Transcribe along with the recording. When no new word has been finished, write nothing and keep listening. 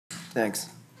Thanks.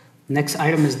 Next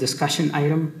item is discussion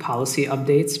item, policy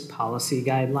updates, policy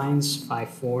guidelines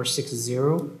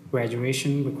 5460,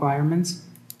 graduation requirements.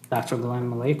 Dr. Glenn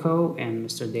Maleko and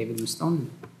Mr. David Mustone.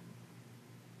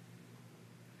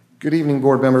 Good evening,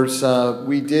 board members.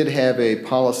 We did have a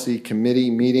policy committee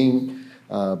meeting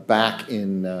back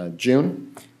in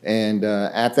June. And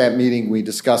at that meeting, we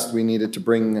discussed we needed to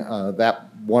bring that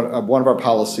one of our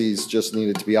policies just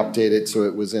needed to be updated so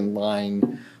it was in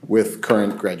line with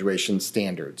current graduation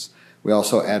standards. We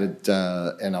also added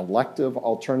an elective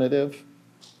alternative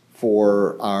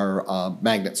for our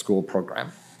magnet school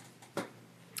program,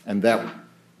 and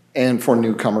for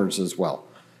newcomers as well.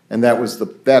 And that was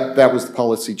the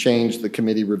policy change. The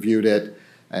committee reviewed it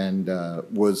and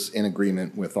was in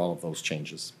agreement with all of those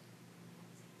changes.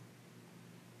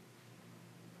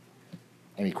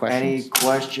 Any questions? Any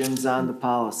questions on the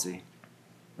policy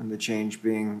and the change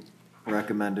being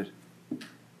recommended?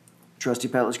 Trustee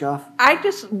Petlishkoff? I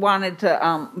just wanted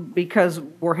to, because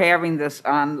we're having this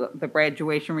on the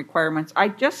graduation requirements, I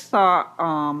just saw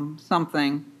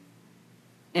something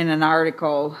in an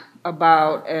article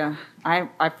about,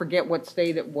 I forget what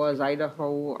state it was,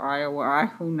 Idaho,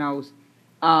 Iowa, who knows.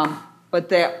 But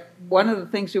that one of the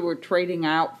things they were trading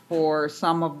out for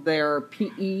some of their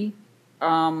PE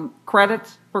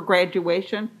credits for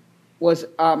graduation was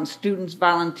students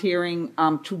volunteering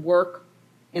to work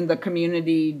in the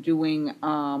community doing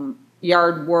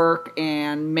yard work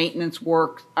and maintenance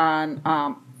work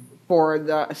on for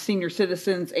the senior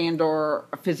citizens and or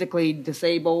physically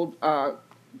disabled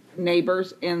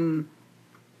neighbors in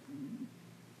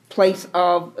place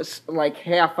of like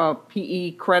half a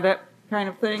PE credit kind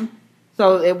of thing.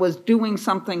 So it was doing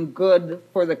something good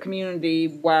for the community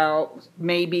while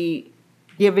maybe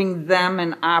giving them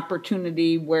an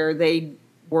opportunity where they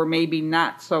were maybe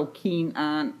not so keen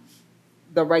on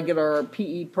the regular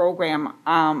PE program.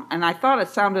 And I thought it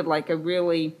sounded like a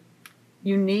really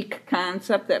unique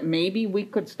concept that maybe we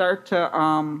could start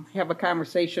to have a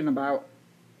conversation about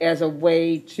as a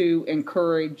way to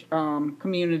encourage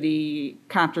community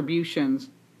contributions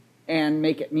and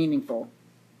make it meaningful.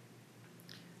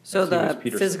 So the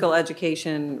physical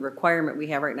education requirement we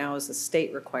have right now is a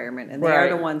state requirement, and they Right.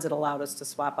 are the ones that allowed us to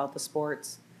swap out the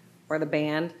sports or the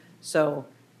band. So,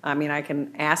 I mean, I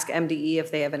can ask MDE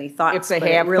if they have any thoughts. If they but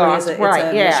it have really thoughts, is a, right,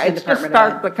 it's a yeah, Michigan it's just Department of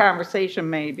start the conversation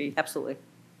maybe. Absolutely.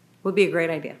 Would be a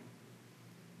great idea.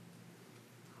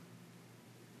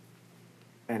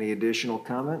 Any additional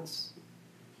comments?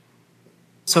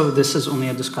 So this is only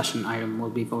a discussion item. We'll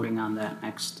be voting on that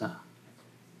next.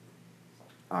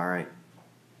 All right.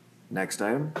 Next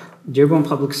item. Dearborn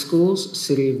Public Schools,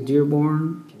 City of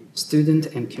Dearborn, Student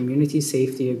and Community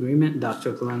Safety Agreement,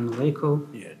 Dr. Glenn Maleko,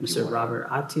 Mr. Robert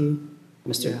Atti,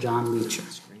 Mr. John Leacher.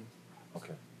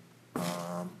 Okay.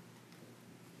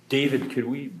 David, could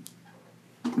we,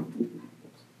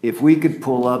 If we could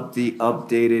pull up the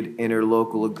updated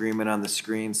interlocal agreement on the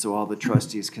screen so all the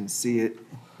trustees can see it.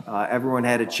 Everyone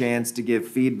had a chance to give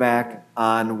feedback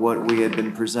on what we had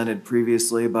been presented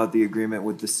previously about the agreement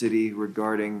with the city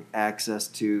regarding access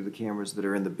to the cameras that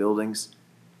are in the buildings.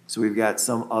 So we've got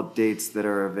some updates that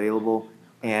are available,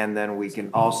 and then we can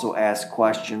also ask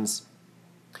questions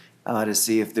to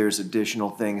see if there's additional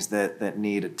things that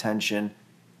need attention.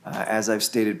 As I've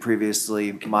stated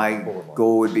previously, my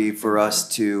goal would be for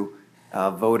us to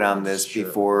vote on this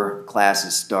before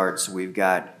classes start. So we've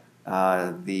got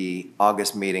the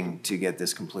August meeting to get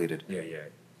this completed. yeah.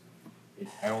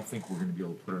 I don't think we're gonna be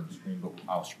able to put it on the screen, but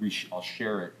I'll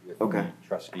share it with Okay. the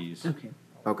trustees. Okay.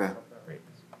 Okay. Great.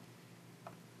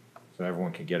 So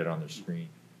everyone can get it on their screen.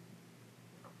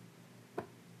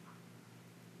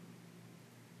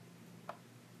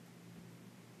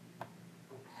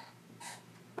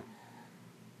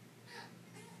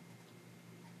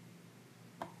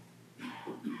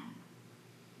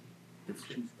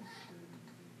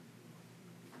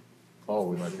 Oh,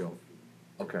 we might go.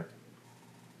 Okay.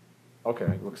 Okay,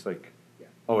 it looks like,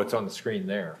 oh, it's on the screen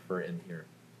there for in here.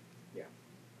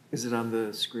 Is it on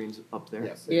the screens up there?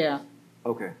 Yes. Yeah.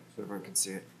 Okay, so everyone can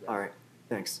see it. All right,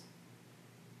 thanks.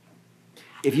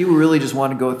 If you really just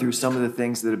want to go through some of the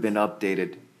things that have been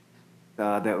updated,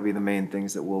 that would be the main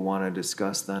things that we'll want to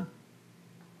discuss then.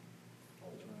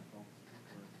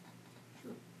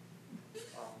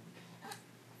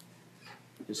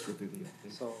 Just go through the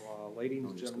updates. So, ladies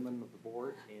and gentlemen of the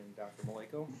board and Dr.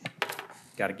 Maleko,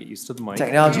 got to get used to the mic.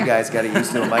 Technology guys got to get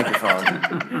used to a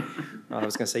microphone. I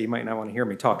was going to say you might not want to hear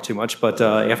me talk too much, but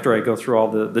after I go through all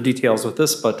the details with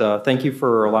this, but thank you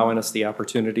for allowing us the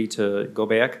opportunity to go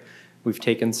back. We've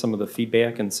taken some of the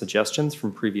feedback and suggestions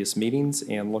from previous meetings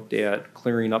and looked at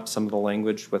clearing up some of the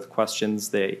language with questions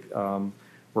that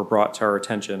were brought to our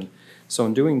attention. So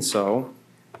in doing so,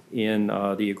 in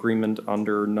the agreement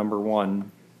under number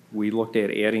 1, we looked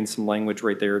at adding some language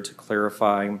right there to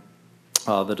clarify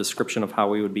the description of how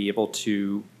we would be able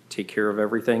to take care of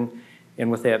everything. And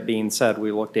with that being said,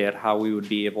 we looked at how we would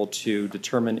be able to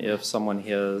determine if someone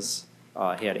has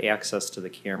had access to the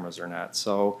cameras or not.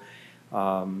 So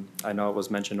I know it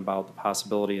was mentioned about the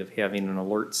possibility of having an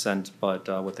alert sent, but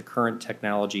with the current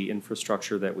technology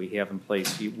infrastructure that we have in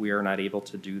place, we are not able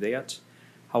to do that.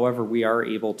 However, we are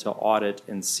able to audit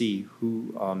and see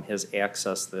who has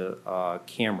accessed the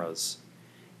cameras.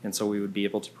 And so we would be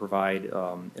able to provide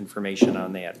information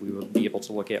on that. We would be able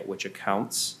to look at which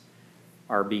accounts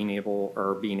are being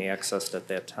accessed at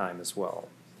that time as well.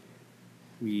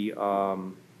 We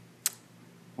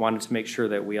wanted to make sure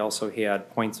that we also had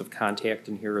points of contact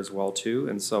in here as well too.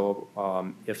 And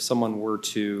so if someone were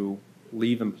to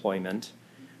leave employment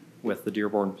with the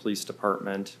Dearborn Police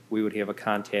Department, we would have a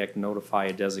contact, notify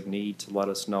a designee to let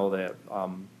us know that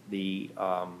the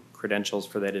credentials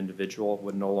for that individual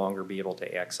would no longer be able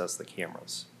to access the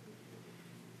cameras.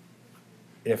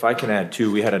 If I can add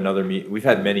too, we had another we've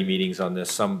had many meetings on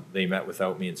this. Some they met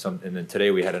without me, and then today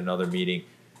we had another meeting.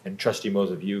 And Trustee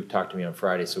Moses, you talked to me on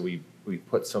Friday, so we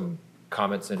put some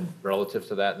comments in relative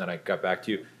to that, and then I got back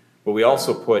to you. But we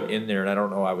also put in there, and I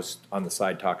don't know, I was on the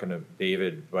side talking to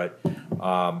David, but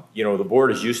you know, the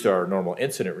board is used to our normal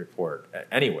incident report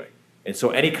anyway. And so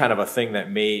any kind of a thing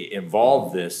that may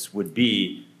involve this would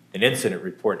be an incident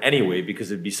report anyway,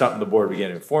 because it'd be something the board would get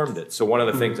informed it. So one of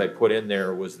the things I put in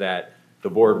there was that the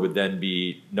board would then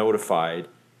be notified.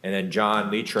 And then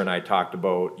John Leacher and I talked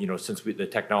about, you know, since the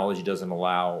technology doesn't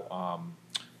allow,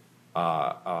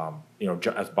 you know,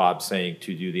 as Bob's saying,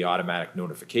 to do the automatic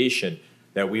notification,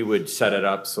 that we would set it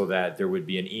up so that there would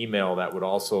be an email that would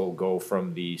also go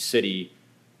from the city,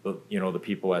 you know, the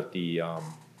people at the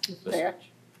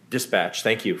dispatch.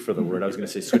 Thank you for the word. I was going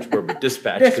to say switchboard, but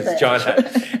dispatch, because John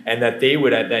had, and that they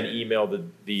would then email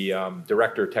the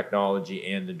director of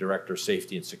technology and the director of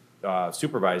safety and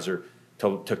supervisor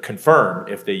to confirm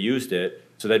if they used it.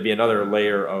 So that'd be another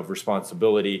layer of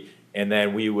responsibility. And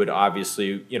then we would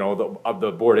obviously, you know, of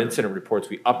the board incident reports,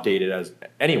 we update it as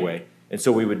anyway. And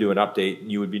so we would do an update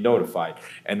and you would be notified.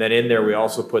 And then in there, we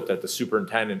also put that the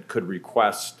superintendent could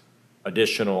request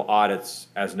additional audits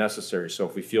as necessary. So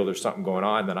if we feel there's something going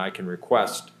on, then I can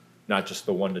request not just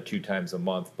the 1 to 2 times a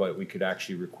month, but we could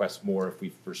actually request more if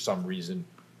we, for some reason,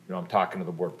 you know, I'm talking to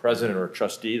the board president or a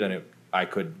trustee, then I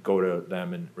could go to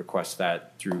them and request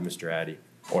that through Mr. Addy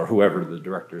or whoever the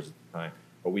director is at the time.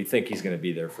 But we think he's going to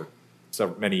be there for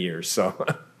many years, so.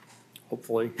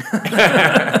 Hopefully.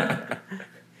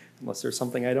 Unless there's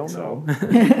something I don't know.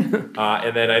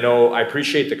 And then I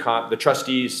appreciate the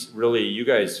trustees, really, you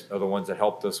guys are the ones that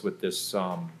helped us with this. You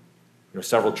know,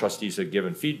 several trustees have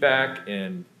given feedback,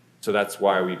 and so that's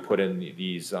why we put in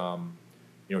these, you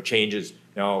know, changes.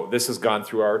 Now, this has gone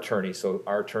through our attorney, so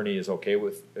our attorney is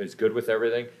is good with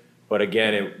everything. But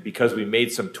again, because we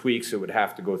made some tweaks, it would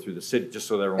have to go through the city, just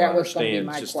so that everyone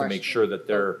understands, just to make sure that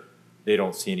they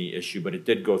don't see any issue. But it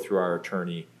did go through our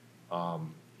attorney,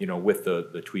 you know, with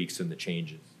the tweaks and the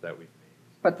changes that we've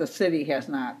made. But the city has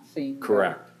not seen.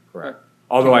 Correct.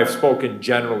 Although I've spoken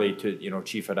generally to, you know,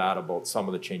 Chief Haddad about some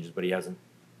of the changes, but he hasn't,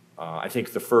 I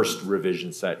think the first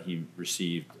revision set he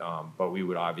received, but we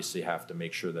would obviously have to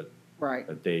make sure that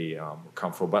they were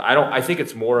comfortable. But I think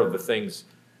it's more of the things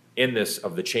in this,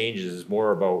 of the changes, is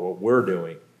more about what we're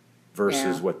doing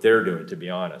versus what they're doing, to be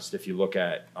honest. If you look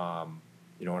at,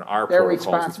 you know, in our their protocols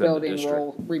responsibility within the and district.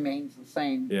 role remains the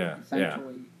same,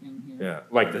 essentially, in here. Yeah,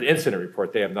 like the incident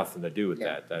report, they have nothing to do with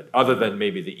that, other than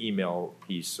maybe the email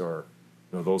piece or,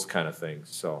 you know, those kind of things,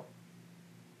 so.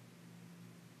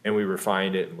 And we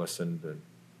refined it and listened and.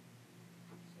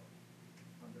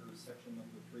 Under section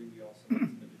number 3, we also made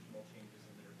some additional changes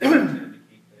in there to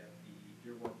indicate that the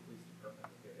Dearborn Police Department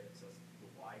will get access to the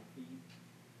live feed,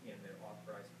 and that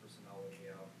authorized personnel would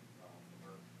have, from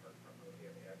our department would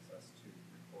have access to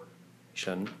recorded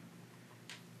information.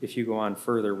 If you go on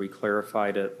further, we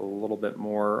clarified it a little bit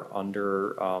more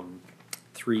under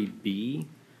 3B,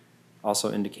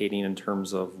 also indicating in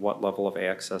terms of what level of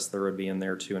access there would be in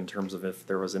there too, in terms of if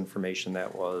there was information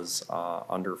that was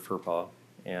under FERPA,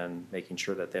 and making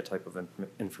sure that that type of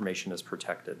information is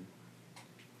protected.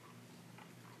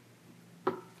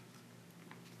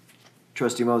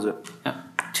 Trustee Moses.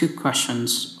 2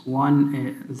 questions.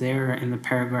 One, there in the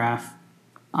paragraph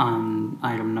on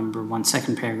item number 1,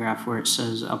 second paragraph, where it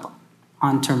says,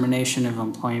 upon termination of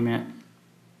employment,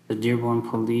 the Dearborn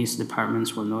Police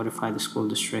Departments will notify the school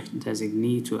district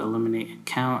designee to eliminate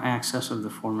account access of the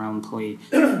former employee.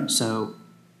 So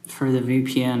for the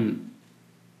VPN,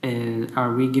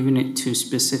 are we giving it to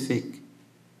specific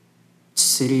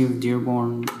City of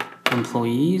Dearborn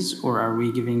employees, or are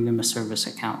we giving them a service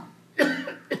account?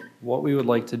 What we would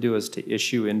like to do is to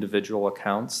issue individual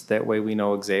accounts. That way we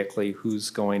know exactly who's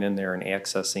going in there and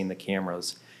accessing the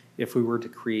cameras. If we were to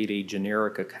create a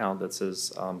generic account that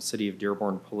says City of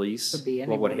Dearborn Police, Could be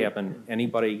what would anybody. happen?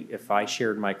 Anybody, if I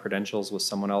shared my credentials with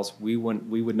someone else, we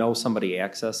would know somebody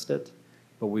accessed it,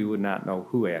 but we would not know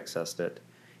who accessed it.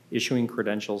 Issuing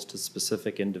credentials to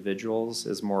specific individuals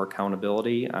is more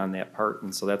accountability on that part,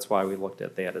 and so that's why we looked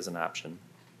at that as an option.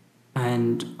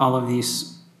 And all of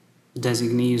these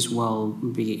designees will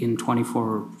be in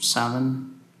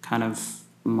 24/7 kind of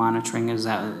monitoring. Is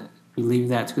that, we leave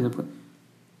that to the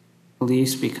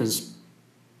police? Because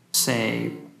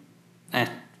say at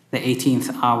the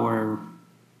 18th hour,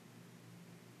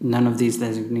 none of these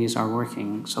designees are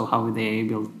working, so how are they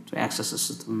able to access the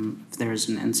system if there is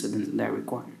an incident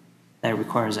that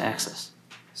requires access?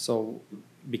 So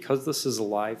because this is a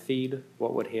live feed,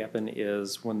 what would happen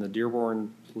is when the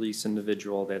Dearborn police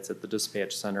individual that's at the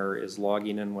dispatch center is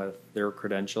logging in with their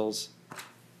credentials,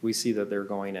 we see that they're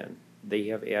going in. They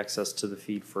have access to the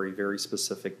feed for a very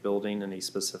specific building and a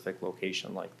specific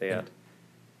location like that.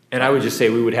 And I would just say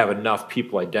we would have enough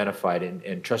people identified,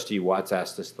 and Trustee Watts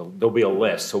asked us, there'll be a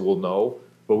list, so we'll know,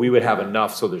 but we would have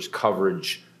enough so there's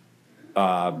coverage.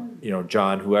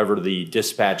 John, whoever the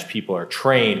dispatch people are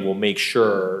trained will make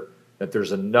sure that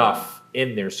there's enough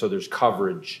in there so there's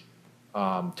coverage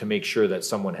to make sure that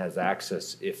someone has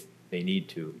access if they need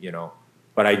to,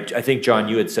 But I think, John,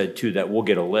 you had said too that we'll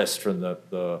get a list from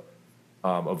the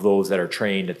of those that are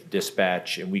trained at the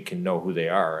dispatch, and we can know who they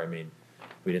are. I mean,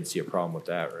 we didn't see a problem with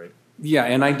that, right? Yeah,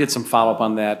 and I did some follow-up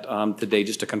on that today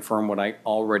just to confirm what I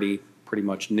already pretty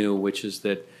much knew, which is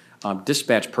that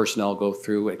dispatch personnel go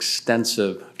through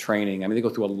extensive training. I mean, they go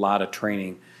through a lot of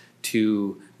training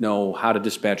to know how to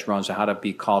dispatch runs, how to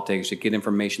be call takers, to get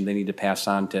information they need to pass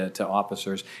on to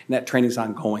officers. And that training's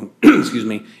ongoing, excuse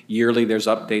me, yearly. There's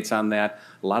updates on that.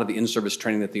 A lot of the in-service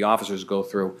training that the officers go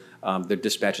through, the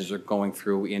dispatchers are going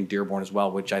through in Dearborn as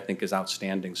well, which I think is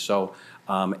outstanding. So,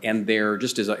 and they're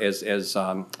just as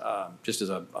a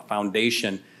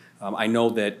foundation, I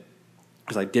know that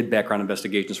because I did background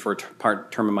investigations for a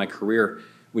term in my career.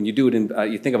 When you do it in,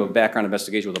 you think of a background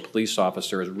investigation with a police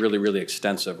officer is really, really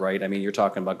extensive, right? I mean, you're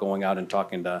talking about going out and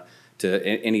talking to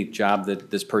any job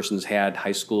that this person's had,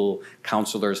 high school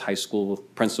counselors, high school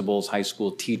principals, high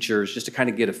school teachers, just to kind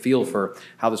of get a feel for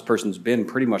how this person's been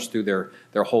pretty much through their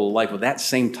whole life. Well, that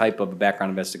same type of a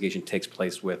background investigation takes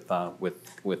place with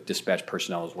dispatch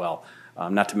personnel as well.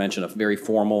 Not to mention a very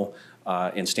formal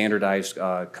and standardized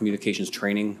communications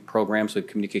training program. So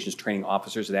communications training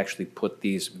officers that actually put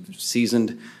these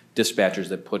seasoned dispatchers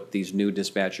that put these new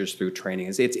dispatchers through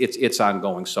training. It's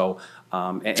ongoing. So,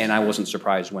 and I wasn't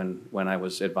surprised when I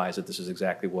was advised that this is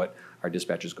exactly what our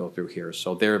dispatchers go through here.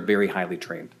 So they're very highly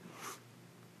trained.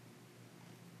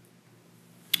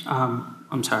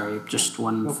 I'm sorry, just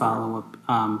one follow-up.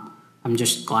 I'm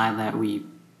just glad that we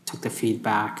took the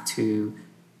feedback to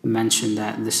mention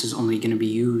that this is only going to be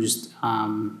used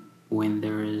when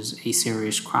there is a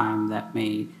serious crime that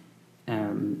may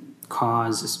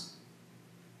cause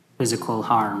physical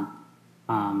harm.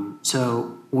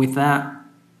 So with that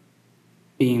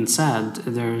being said,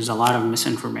 there's a lot of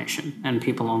misinformation and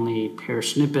people only hear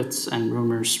snippets and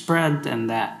rumors spread, and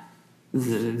that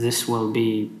this will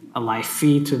be a live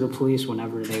feed to the police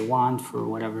whenever they want for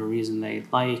whatever reason they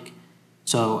like.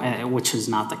 So, which is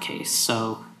not the case.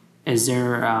 So is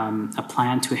there a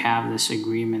plan to have this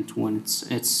agreement when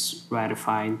it's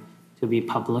ratified to be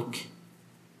public?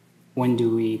 When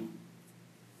do we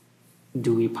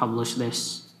publish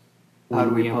this? How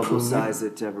do we approve publicize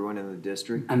it to everyone in the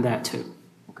district? And that too.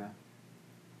 Okay.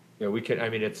 Yeah, we can, I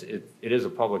mean, it is a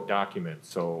public document,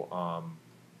 so,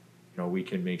 we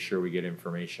can make sure we get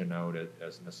information out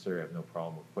as necessary. I have no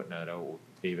problem with putting that out.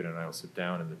 David and I will sit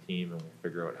down and the team and we'll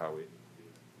figure out how we.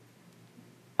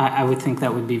 I would think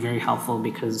that would be very helpful,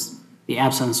 because the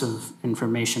absence of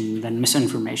information, then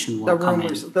misinformation will come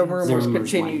in. The rumors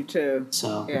continue won't. to,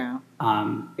 So, yeah.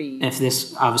 feed. if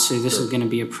this, obviously, this is gonna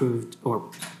be approved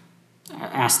or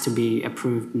asked to be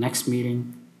approved next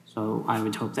meeting, so I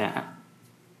would hope that,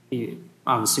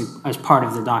 obviously, as part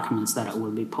of the documents, that it will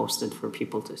be posted for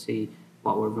people to see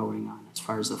what we're voting on as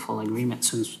far as the full agreement,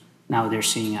 since now they're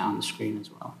seeing it on the screen as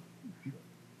well.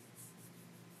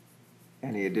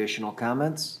 Any additional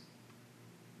comments?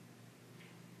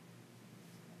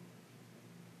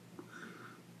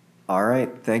 All right,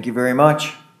 thank you very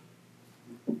much.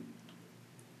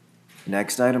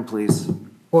 Next item, please.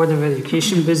 Board of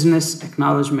Education business,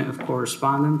 acknowledgement of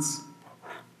correspondence.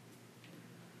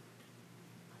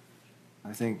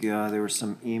 I think there were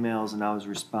some emails and I was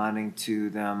responding to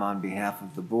them on behalf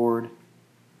of the board.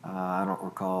 I don't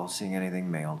recall seeing anything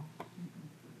mailed.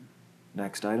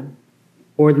 Next item.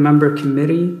 Board member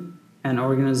committee and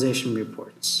organization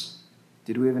reports.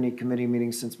 Did we have any committee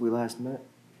meetings since we last met?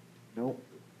 Nope.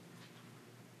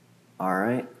 All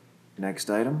right, next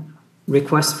item.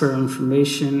 Request for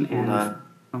information Hold and. on.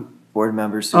 Board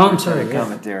member Oh, I'm sorry, superintendent yeah.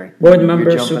 commentary. Board You're member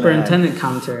jumping ahead. superintendent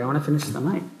commentary. I want to finish the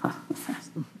night.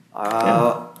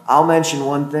 I'll mention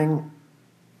one thing.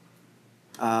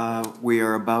 We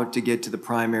are about to get to the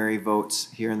primary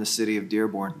votes here in the city of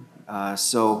Dearborn.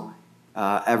 So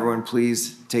everyone,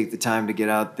 please take the time to get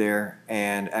out there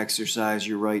and exercise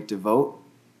your right to vote.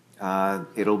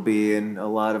 It'll be in a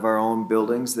lot of our own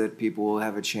buildings that people will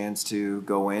have a chance to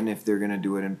go in if they're going to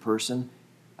do it in person.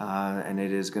 And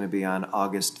it is going to be on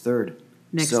August 3rd.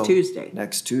 Next So- Tuesday.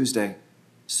 Next Tuesday.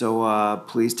 So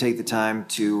please take the time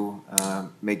to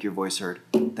make your voice heard.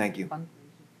 Thank you.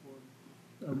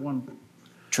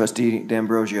 Trustee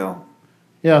D'Ambrosio.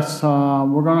 Yes,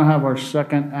 we're gonna have our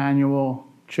second annual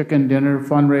chicken dinner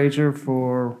fundraiser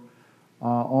for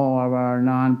all of our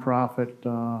nonprofit,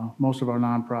 most of our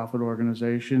nonprofit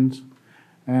organizations.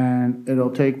 And it'll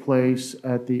take place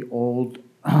at the old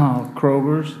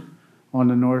Kroger's on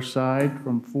the north side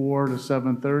from 4 to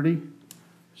 7:30.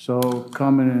 So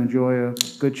come and enjoy a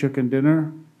good chicken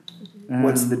dinner.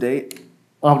 What's the And date?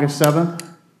 August 7th,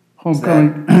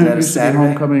 homecoming. is that a used to be Saturday?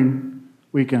 Homecoming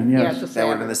weekend, Yeah, yes. it's a That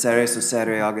would have been Saturday. the Saturday, so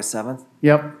Saturday, August 7th?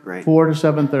 Yep. Great. 4 to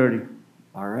 7:30.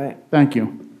 All right. Thank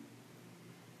you.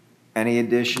 Any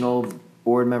additional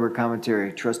board member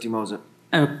commentary? Trustee Moses.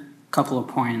 A couple of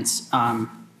points.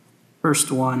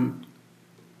 First one,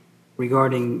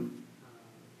 regarding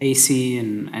AC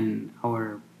and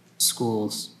our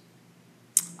schools.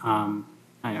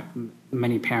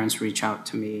 Many parents reach out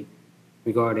to me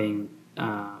regarding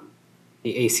the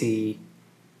AC,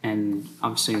 and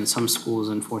obviously in some schools,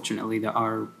 unfortunately, that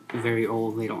are very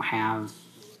old, they don't have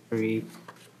history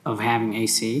of having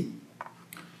AC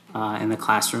in the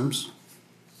classrooms.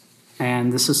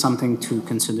 And this is something to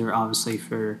consider, obviously,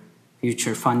 for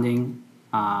future funding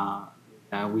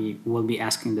that we will be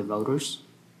asking the voters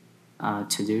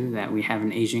to do, that we have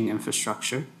an aging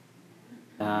infrastructure,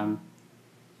 to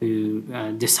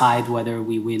decide whether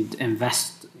we would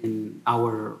invest in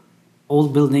our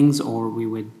old buildings or we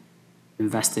would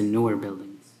invest in newer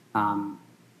buildings.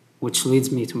 Which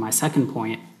leads me to my second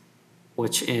point,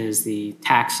 which is the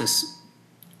taxes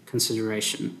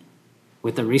consideration.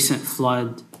 With the recent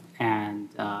flood and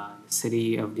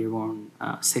City of Dearborn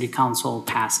City Council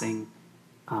passing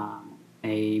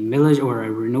a millage or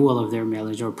a renewal of their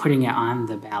millage or putting it on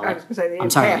the I was ballot. gonna say, they I'm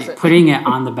didn't sorry, pass it. putting it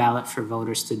on the ballot for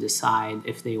voters to decide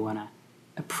if they want to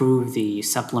approve the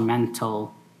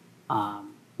supplemental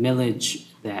millage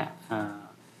that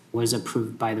was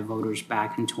approved by the voters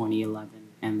back in 2011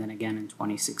 and then again in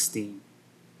 2016.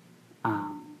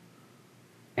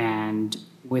 And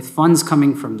with funds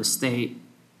coming from the state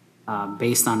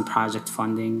based on project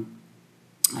funding,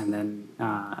 and then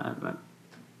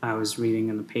I was reading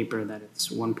in the paper that it's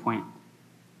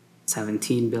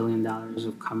 $1.17 billion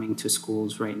of coming to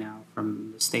schools right now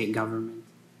from the state government.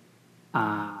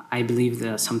 I believe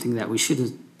that's something that we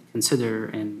should consider,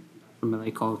 and Dr.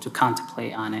 Maleko, to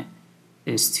contemplate on it,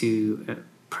 is to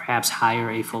perhaps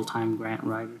hire a full-time grant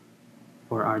writer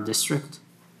for our district.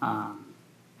 I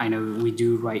know we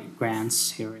do write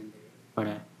grants here and there, but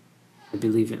I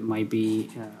believe it might be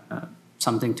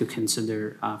something to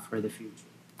consider for the future.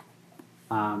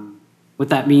 With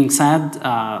that being said,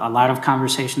 a lot of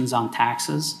conversations on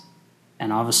taxes,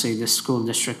 and obviously the school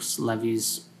districts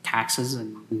levies taxes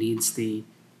and needs the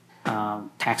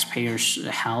taxpayers'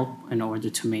 help in order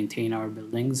to maintain our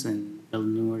buildings and build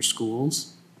newer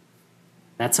schools.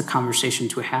 That's a conversation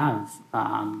to have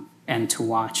and to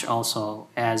watch also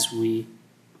as we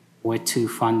were to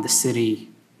fund the city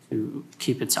to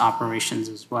keep its operations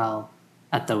as well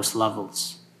at those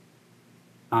levels.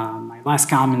 My last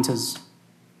comment is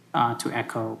to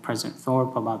echo President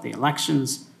Thorpe about the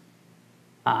elections.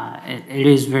 It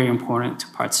is very important to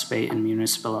participate in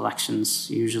municipal elections.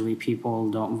 Usually people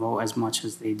don't vote as much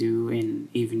as they do in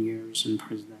even years in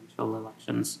presidential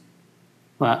elections.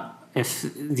 But if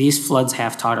these floods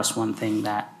have taught us one thing,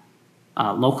 that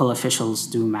local officials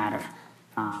do matter.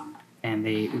 And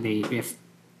if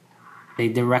they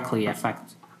directly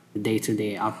affect the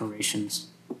day-to-day operations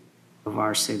of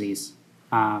our cities.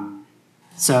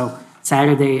 So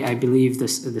Saturday, I believe the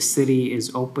city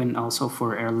is open also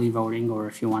for early voting, or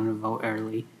if you want to vote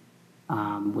early.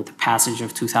 With the passage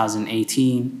of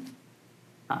 2018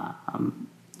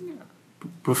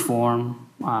 reform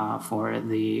for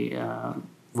the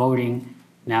voting,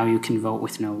 now you can vote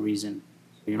with no reason.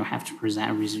 You don't have to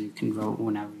present a reason, you can vote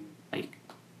whenever you like.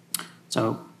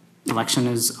 So election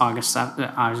is August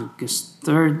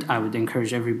 3rd. I would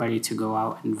encourage everybody to go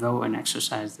out and vote and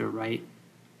exercise their right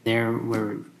there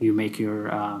where you make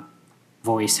your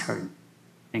voice heard.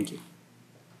 Thank you.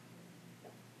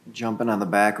 Jumping on the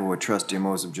back of what Trustee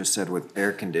Moses just said with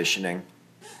air conditioning,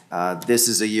 this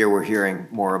is a year we're hearing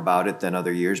more about it than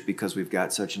other years because we've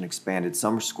got such an expanded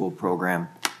summer school program.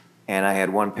 And I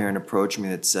had one parent approach me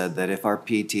that said that if our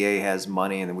PTA has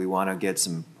money and we want to get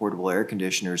some portable air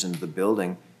conditioners into the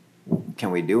building, can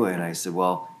we do it? And I said,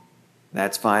 well,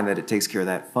 that's fine that it takes care of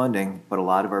that funding, but a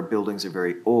lot of our buildings are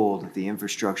very old. The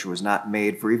infrastructure was not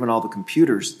made for even all the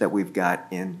computers that we've got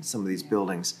in some of these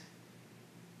buildings.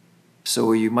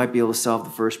 So you might be able to solve the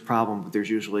first problem, but there's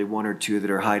usually one or two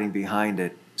that are hiding behind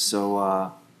it.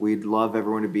 So we'd love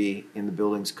everyone to be in the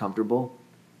buildings comfortable.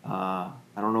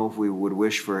 I don't know if we would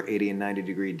wish for 80 and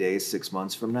 90-degree days 6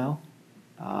 months from now,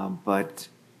 but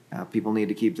people need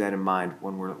to keep that in mind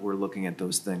when we're looking at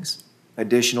those things.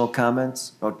 Additional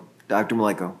comments? Oh, Dr.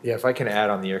 Maleko. Yeah, if I can add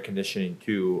on the air conditioning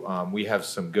too, we have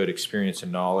some good experience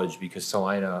and knowledge because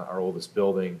Salina, our oldest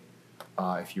building,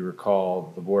 if you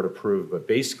recall, the board approved, but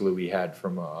basically we had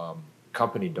from a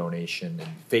company donation in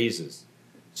phases.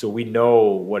 So we know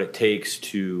what it takes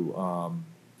to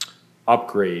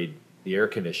upgrade the air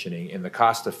conditioning and the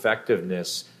cost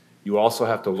effectiveness. You also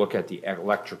have to look at the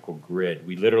electrical grid.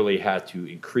 We literally had to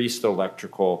increase the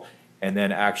electrical and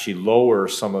then actually lower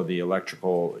some of the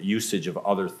electrical usage of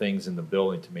other things in the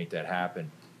building to make that happen.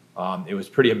 It was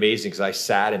pretty amazing because I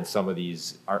sat in some of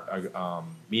these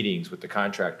meetings with the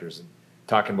contractors and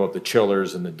talking about the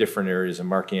chillers and the different areas, and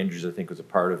Mark Andrews, I think, was a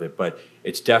part of it. But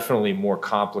it's definitely more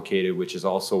complicated, which is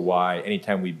also why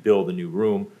anytime we build a new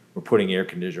room, we're putting air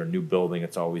conditioner in a new building,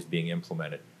 it's always being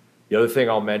implemented. The other thing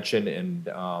I'll mention, and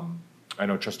I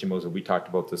know Trustee Moser, we talked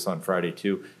about this on Friday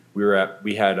too.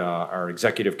 We had our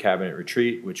executive cabinet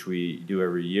retreat, which we do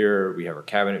every year. We have our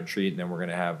cabinet retreat, and then we're going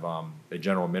to have the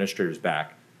general administrators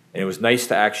back. And it was nice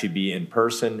to actually be in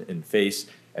person, in face.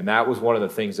 And that was one of the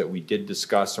things that we did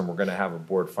discuss, and we're going to have a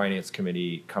board finance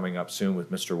committee coming up soon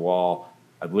with Mr. Wall,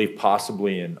 I believe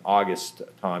possibly in August,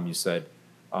 Tom, you said.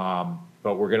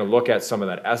 But we're going to look at some of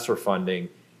that ESSER funding,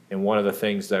 and one of the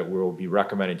things that we'll be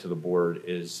recommending to the board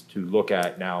is to look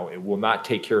at now, it will not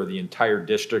take care of the entire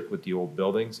district with the old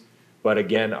buildings, but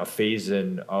again, a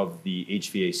phase-in of the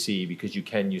HVAC, because you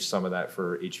can use some of that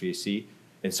for HVAC.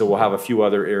 And so we'll have a few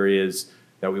other areas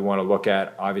that we want to look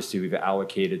at. Obviously, we've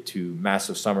allocated to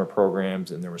massive summer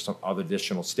programs, and there was some other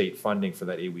additional state funding for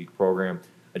that 8-week program,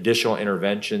 additional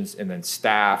interventions, and then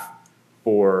staff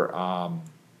for,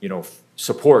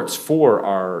 supports for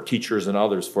our teachers and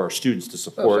others, for our students to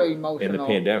support in the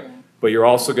pandemic. Yeah. But you're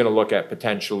also going to look at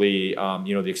potentially,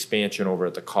 the expansion over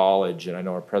at the college, and I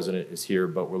know our president is here,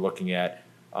 but we're looking at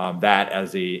that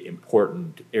as a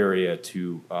important area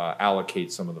to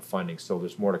allocate some of the funding. So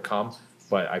there's more to come.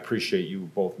 But I appreciate you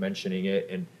both mentioning it.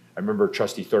 And I remember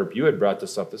Trustee Thorpe, you had brought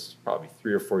this up. This is probably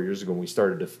 3 or 4 years ago when we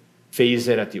started to phase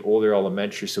in at the older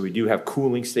elementary. So we do have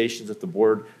cooling stations at the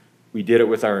board. We did it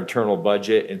with our internal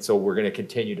budget. And so we're going to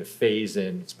continue to phase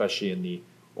in, especially in the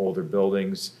older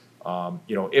buildings.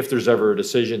 If there's ever a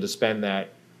decision to spend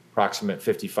that approximate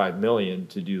 $55 million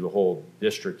to do the whole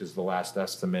district is the last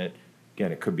estimate.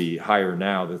 Again, it could be higher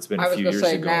now. That's been a few years ago.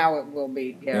 I was going to say now it will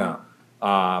be, yeah.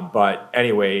 But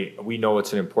anyway, we know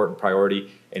it's an important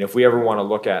priority. And if we ever want to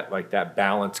look at like that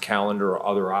balanced calendar or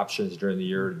other options during the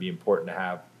year, it'd be important to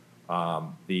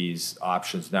have these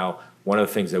options. Now, one of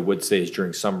the things I would say is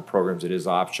during summer programs, it is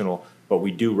optional, but we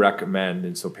do recommend,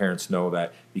 and so parents know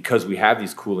that because we have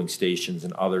these cooling stations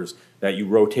and others, that you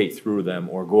rotate through them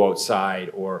or go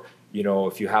outside, or,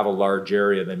 if you have a large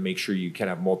area, then make sure you can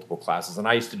have multiple classes. And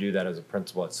I used to do that as a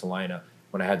principal at Salina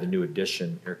when I had the new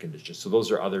addition air conditioner. So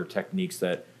those are other techniques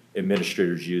that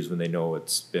administrators use when they know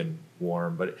it's been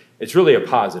warm. But it's really a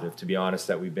positive, to be honest,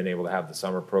 that we've been able to have the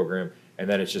summer program, and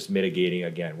then it's just mitigating.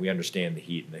 Again, we understand the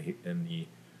heat and the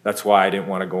that's why I didn't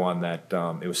want to go on that.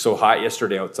 It was so hot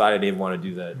yesterday outside, I didn't want to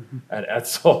do that at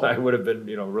Etzel. I would have been,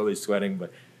 really sweating.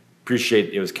 But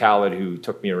it was Khaled who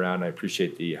took me around. I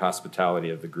appreciate the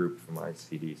hospitality of the group from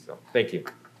ICD. So thank you.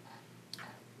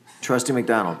 Trustee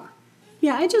McDonald.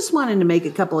 Yeah, I just wanted to make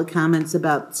a couple of comments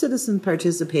about citizen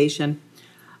participation.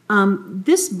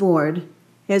 This board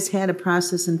has had a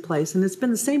process in place, and it's been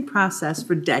the same process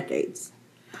for decades.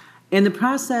 And the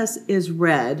process is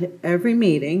read every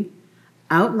meeting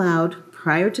out loud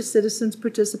prior to citizens'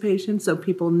 participation, so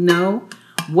people know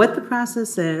what the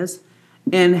process is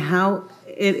and how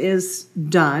it is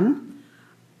done.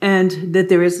 and that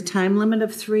there is a time limit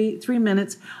of three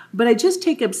minutes. But I just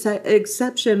take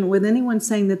exception with anyone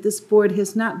saying that this board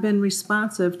has not been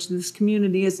responsive to this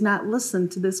community, has not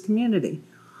listened to this community.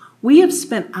 We have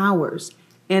spent hours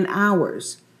and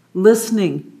hours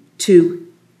listening to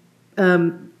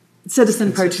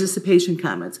citizen participation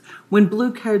comments, when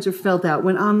blue cards are filled out,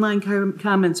 when online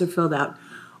comments are filled out.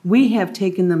 We have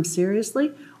taken them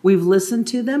seriously. We've listened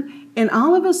to them. And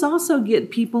all of us also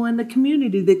get people in the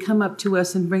community that come up to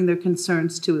us and bring their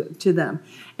concerns to them.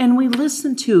 And we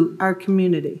listen to our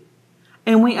community.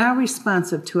 And we are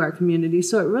responsive to our community.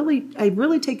 So I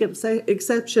really take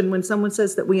exception when someone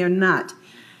says that we are not.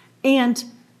 And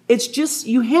it's just,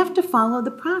 you have to follow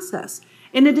the process.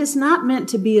 And it is not meant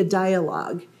to be a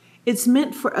dialogue. It's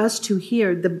meant for us to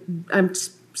hear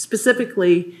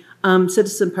specifically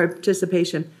citizen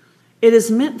participation. It is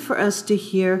meant for us to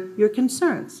hear your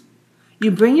concerns.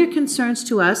 You bring your concerns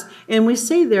to us, and we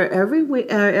say there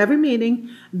every meeting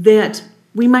that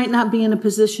we might not be in a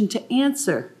position to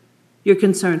answer your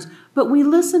concerns, but we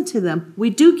listen to them. We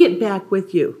do get back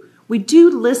with you. We do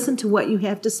listen to what you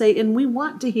have to say, and we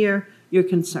want to hear your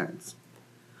concerns.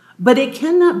 But it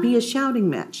cannot be a shouting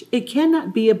match. It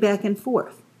cannot be a back and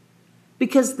forth,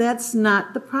 because that's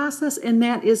not the process, and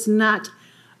that is not,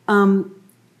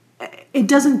 it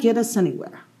doesn't get us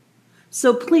anywhere.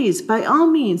 So please, by all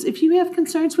means, if you have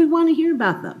concerns, we want to hear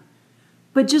about them.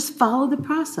 But just follow the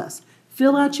process.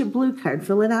 Fill out your blue card.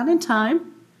 Fill it out in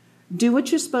time. Do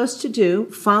what you're supposed to do.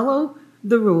 Follow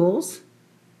the rules.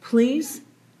 Please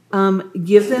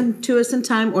give them to us in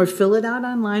time or fill it out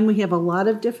online. We have a lot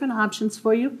of different options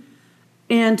for you.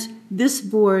 And this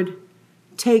board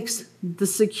takes the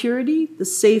security, the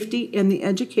safety, and the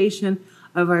education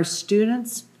of our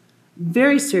students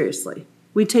very seriously.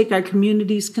 We take our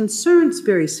community's concerns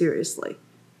very seriously.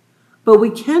 But we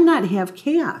cannot have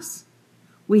chaos.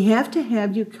 We have to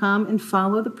have you come and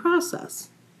follow the process.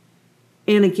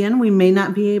 And again, we may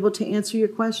not be able to answer your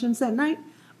questions that night,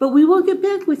 but we will get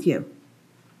back with you.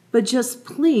 But just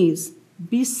please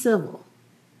be civil,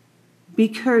 be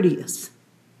courteous,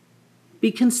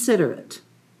 be considerate.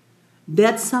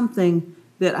 That's something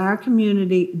that our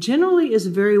community generally is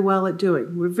very well at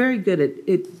doing. We're very good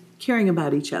at caring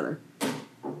about each other.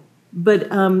 But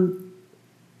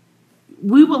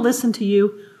we will listen to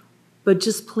you, but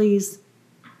just please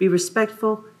be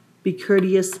respectful, be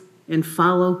courteous, and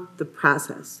follow the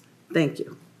process. Thank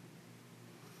you.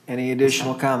 Any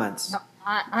additional comments?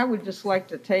 I would just like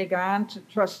to tag on to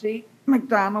Trustee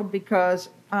McDonald because,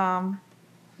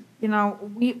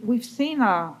 we've seen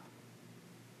a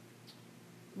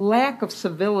lack of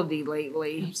civility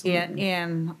lately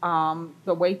in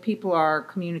the way people are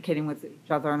communicating with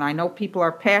each other. And I know people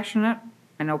are passionate.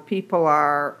 I know people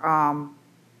are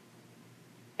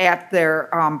at their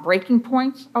breaking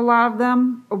points, a lot of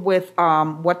them, with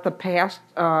what the past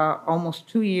almost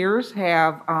 2 years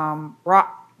have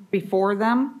brought before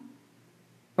them.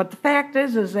 But the fact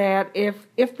is that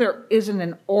if there isn't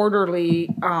an orderly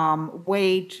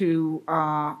way to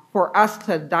for us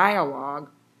to dialogue,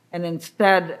 and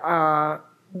instead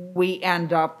we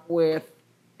end up with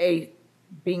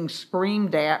being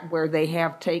screamed at where they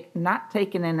have not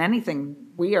taken in anything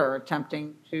we are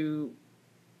attempting to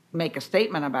make a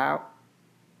statement about,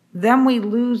 then we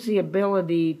lose the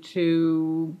ability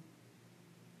to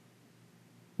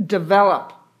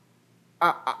develop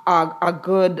a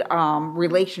good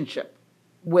relationship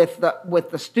with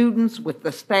the students, with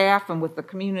the staff, and with the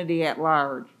community at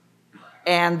large.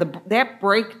 And that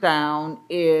breakdown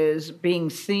is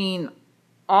being seen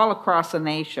all across the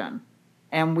nation.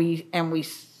 And we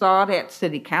saw it at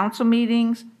city council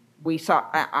meetings.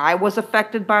 I was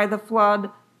affected by the flood.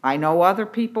 I know other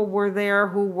people were there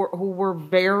who were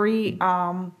very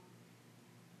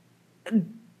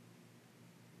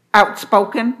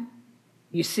outspoken.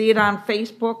 You see it on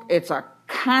Facebook. It's a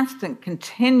constant,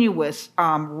 continuous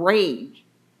rage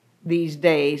these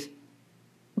days.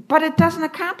 But it doesn't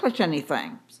accomplish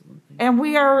anything. Absolutely. And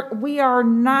we are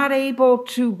not able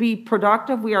to be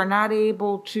productive. We are not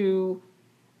able to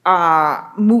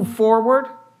move forward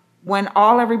when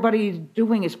all everybody's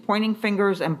doing is pointing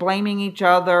fingers and blaming each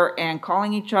other and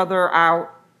calling each other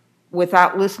out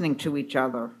without listening to each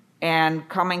other and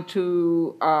coming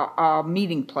to a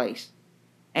meeting place.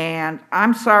 And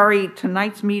I'm sorry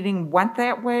tonight's meeting went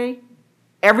that way.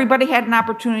 Everybody had an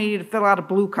opportunity to fill out a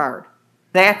blue card.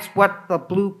 That's what the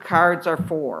blue cards are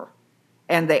for.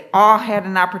 And they all had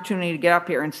an opportunity to get up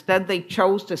here. Instead, they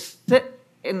chose to sit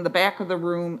in the back of the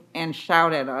room and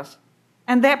shout at us.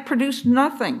 And that produced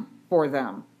nothing for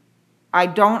them. I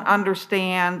don't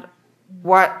understand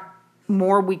what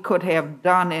more we could have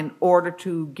done in order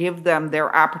to give them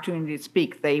their opportunity to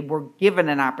speak. They were given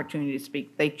an opportunity to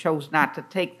speak. They chose not to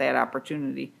take that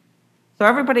opportunity. So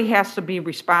everybody has to be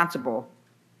responsible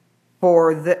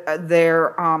for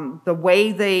the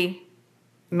way they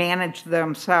manage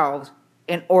themselves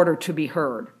in order to be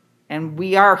heard. And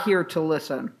we are here to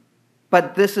listen.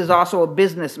 But this is also a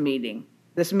business meeting.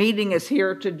 This meeting is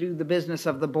here to do the business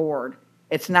of the board.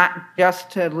 It's not just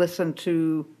to listen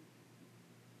to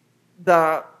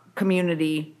the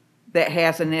community that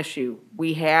has an issue.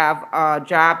 We have a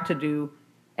job to do,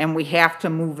 and we have to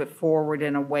move it forward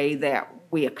in a way that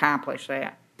we accomplish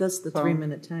that. That's the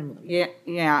 3-minute time limit.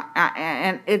 Yeah,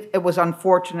 and it was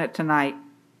unfortunate tonight,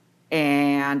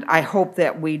 and I hope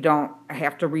that we don't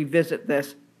have to revisit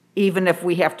this, even if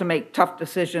we have to make tough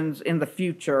decisions in the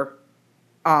future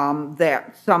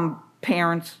that some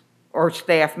parents or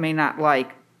staff may not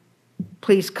like.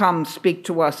 Please come speak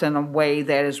to us in a way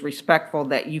that is respectful,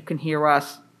 that you can hear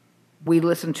us. We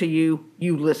listen to you,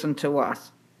 you listen to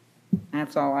us.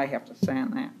 That's all I have to say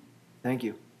on that. Thank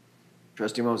you.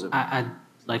 Trustee Moses. I'd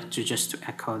like to just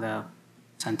echo the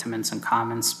sentiments and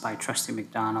comments by Trustee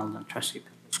McDonald and Trustee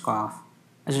Petlicoff.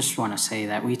 I just want to say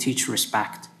that we teach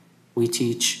respect. We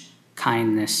teach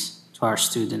kindness to our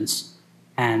students.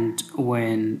 And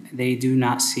when they do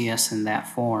not see us in that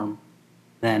form,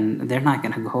 then they're not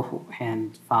going to go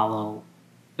and follow.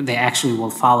 They actually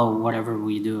will follow whatever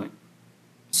we do.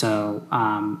 So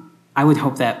I would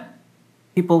hope that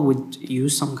people would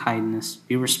use some kindness,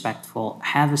 be respectful,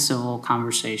 have a civil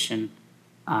conversation.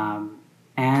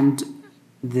 And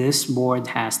this board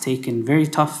has taken very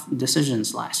tough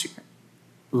decisions last year.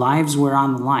 Lives were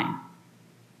on the line.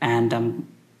 And I'm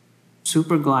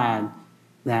super glad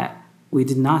that we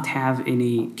did not have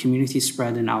any community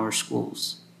spread in our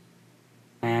schools.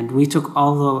 And we took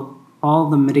all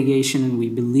the mitigation, and we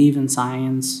believe in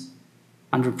science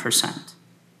 100%.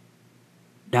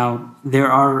 Now, there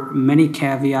are many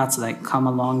caveats that come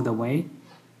along the way,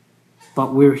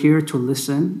 but we're here to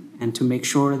listen and to make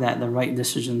sure that the right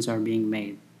decisions are being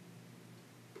made.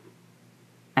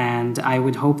 And I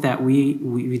would hope that we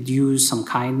would use some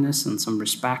kindness and some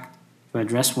respect to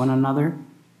address one another.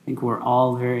 I think we're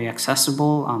all very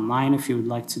accessible online if you would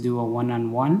like to do a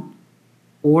one-on-one,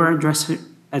 or address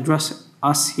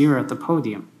us here at the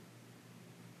podium.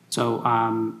 So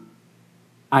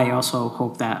I also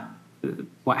hope that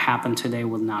what happened today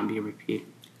will not be repeated.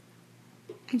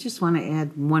 I just want to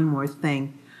add one more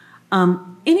thing.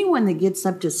 Anyone that gets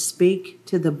up to speak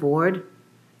to the board,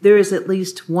 there is at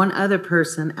least one other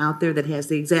person out there that has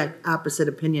the exact opposite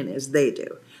opinion as they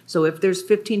do. So if there's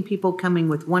 15 people coming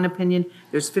with one opinion,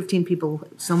 there's 15 people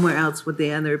somewhere else with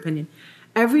the other opinion.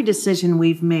 Every decision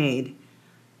we've made,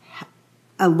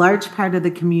 a large part of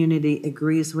the community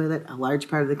agrees with it, a large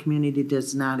part of the community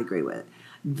does not agree with it.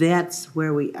 That's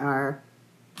where we are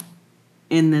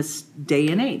in this day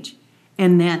and age.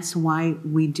 And that's why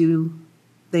we do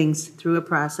things through a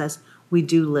process. We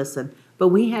do listen, but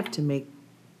we have to make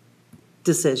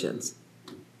decisions.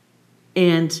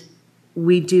 And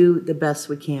we do the best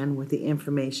we can with the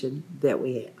information that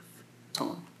we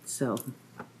have. So.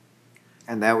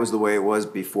 And that was the way it was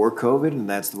before COVID, and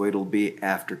that's the way it'll be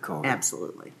after COVID.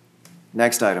 Absolutely.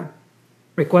 Next item.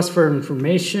 Request for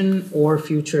information or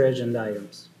future agenda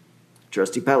items.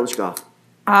 Trustee Petlicoff.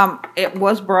 It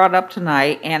was brought up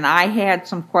tonight, and I had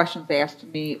some questions asked to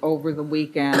me over the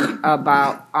weekend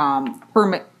about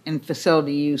permit and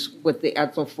facility use with the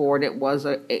Edsel Ford. It was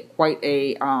quite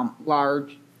a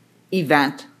large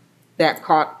event that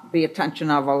caught the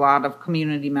attention of a lot of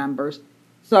community members.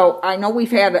 So I know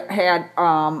we've had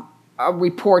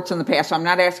reports in the past, so I'm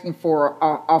not asking for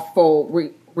a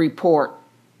full report,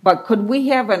 but could we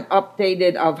have an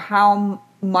updated of how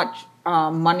much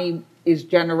money is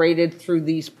generated through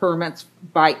these permits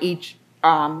by each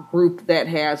group that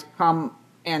has come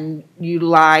and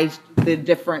utilized the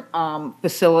different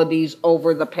facilities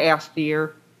over the past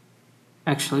year?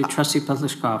 Actually, Trustee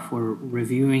Petlicoff, we're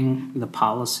reviewing the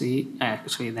policy,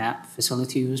 actually that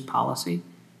facility use policy,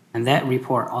 and that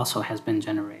report also has been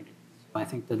generated. So I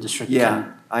think the district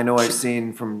can. I know I've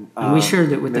seen from And we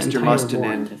shared it with the Mr. entire Mustonen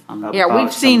board, if I'm not- Yeah, about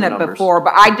we've seen some it of the numbers. before,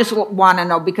 but I just want to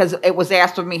know, because it was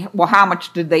asked of me, well, how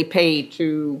much did they pay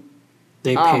to?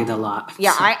 They paid a lot.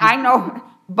 Yeah, I know,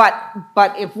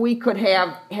 but if we could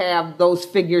have those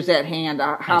figures at hand,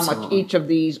 how much Absolutely. each of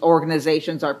these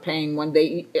organizations are paying when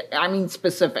they, I mean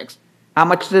specifics. How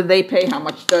much did they pay? How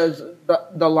much does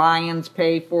the Lions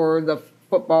pay for the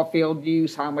football field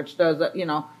use? How much does,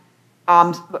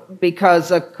 because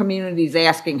the community's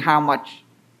asking how much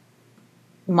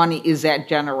money is that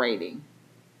generating?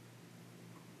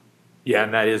 Yeah,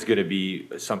 and that is gonna be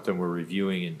something we're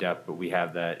reviewing in depth, but we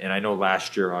have that. And I know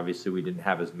last year, obviously, we didn't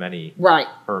have as many Right.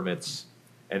 permits.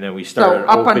 And then we So started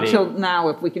up until opening. now,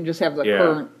 if we can just have the Yeah,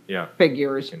 current yeah.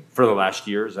 figures For the last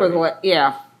years. for the,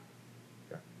 yeah.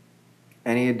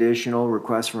 Any additional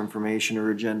requests for information or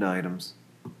agenda items?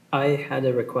 I had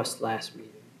a request last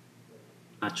meeting.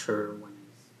 Not sure when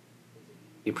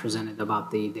you presented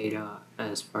about the data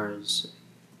as far as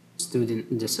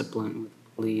student discipline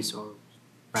with police or.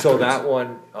 So records. that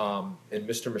one, and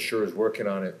Mr. Mashur is working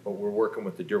on it, but we're working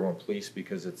with the Dearborn Police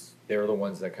because they're the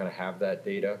ones that kind of have that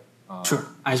data. Sure,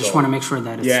 I just so- want to make sure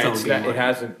that it's Yeah, still it's being. not, it worked.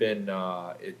 hasn't been,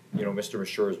 Mr.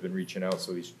 Mashur has been reaching out,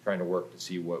 so he's trying to work to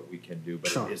see what we can do.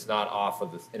 But Sure. it's not off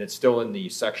of the, and it's still in the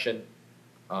section.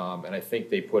 And I think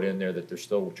they put in there that they're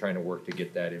still trying to work to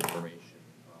get that information.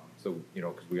 So,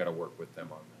 because we got to work with them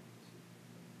on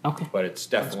that. Okay, But it's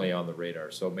definitely on the radar,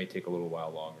 so it may take a little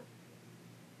while longer.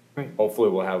 great. Hopefully,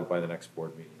 we'll have it by the next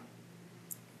board meeting.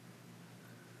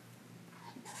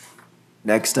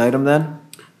 Next item then?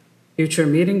 Future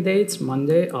meeting dates,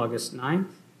 Monday, August 9th,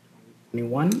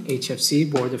 2021, HFC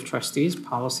Board of Trustees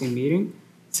Policy Meeting,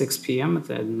 6 PM at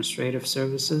the Administrative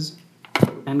Services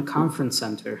and Conference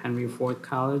Center, Henry Ford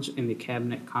College in the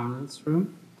Cabinet Conference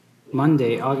Room.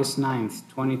 Monday, August 9th,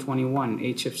 2021,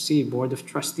 HFC Board of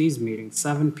Trustees Meeting,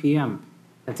 7 PM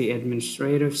at the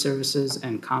Administrative Services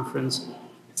and Conference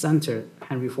Center,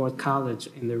 Henry Ford College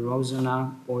in the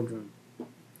Rosanna Boardroom.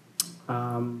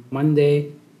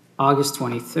 Monday, August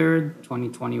 23rd,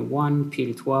 2021,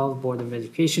 P12 Board of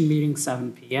Education Meeting,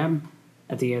 7 PM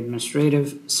at the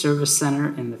Administrative Service Center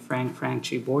in the Frank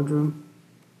Franchi Boardroom.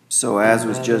 So as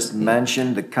was just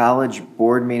mentioned, the college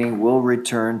board meeting will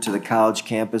return to the college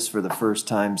campus for the first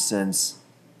time since,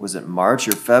 was it March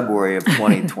or February of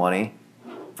 2020?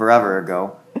 Forever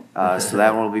ago. So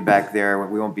that one will be back there.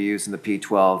 We won't be using the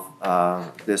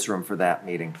P12, this room for that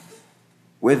meeting.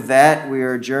 With that, we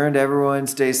are adjourned. Everyone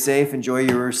stay safe. Enjoy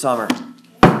your summer.